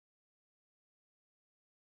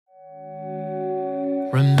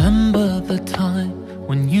Remember the time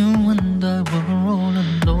when you and I were all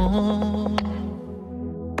alone.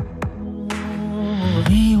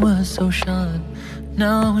 We were so shy,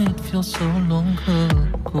 now it feels so long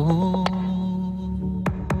ago.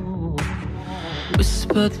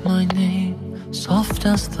 Whispered my name, soft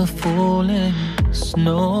as the falling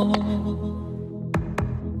snow.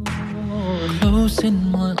 Close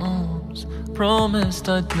in my arms, promised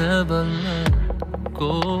I'd never let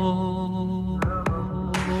go.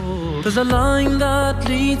 There's a line that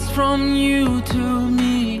leads from you to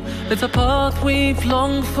me. It's a path we've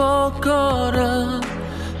long forgotten.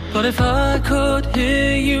 But if I could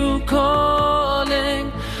hear you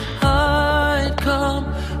calling, I'd come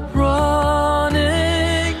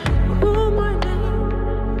running. Call my name under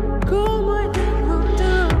your. Call my name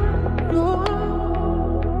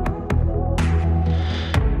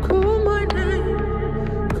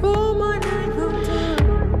under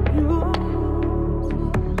your.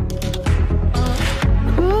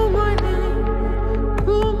 Call my name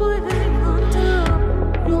under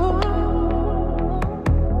your.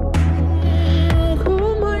 Call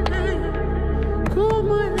my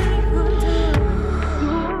name under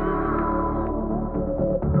your.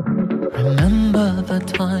 Remember the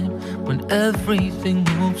time when everything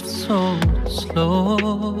moved so slow,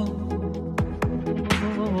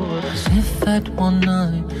 as if that one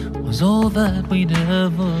night was all that we'd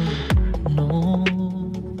ever known.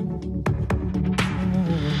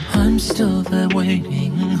 I'm still there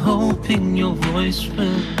waiting, hoping your voice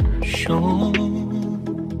will show.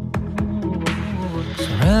 'Cause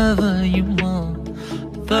wherever you are,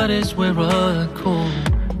 that is where I call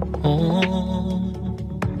home.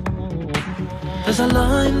 There's a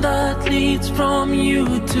line that leads from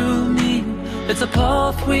you to me. It's a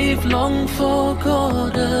path we've long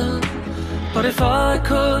forgotten. But if I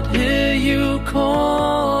could hear you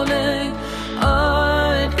calling,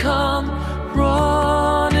 I'd come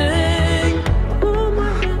running. Call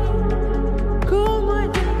my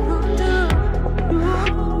name under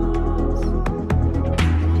yours.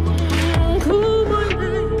 Call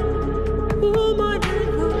my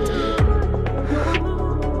name under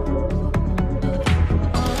yours.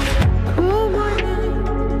 Call my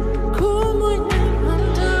name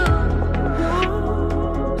under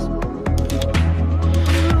yours.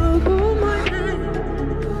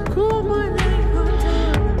 Call my name under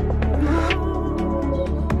yours.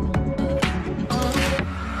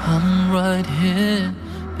 I'm right here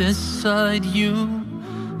beside you.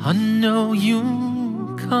 I know you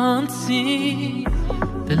can't see,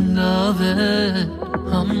 beloved.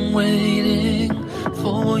 I'm waiting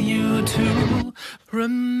for you to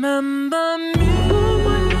remember me.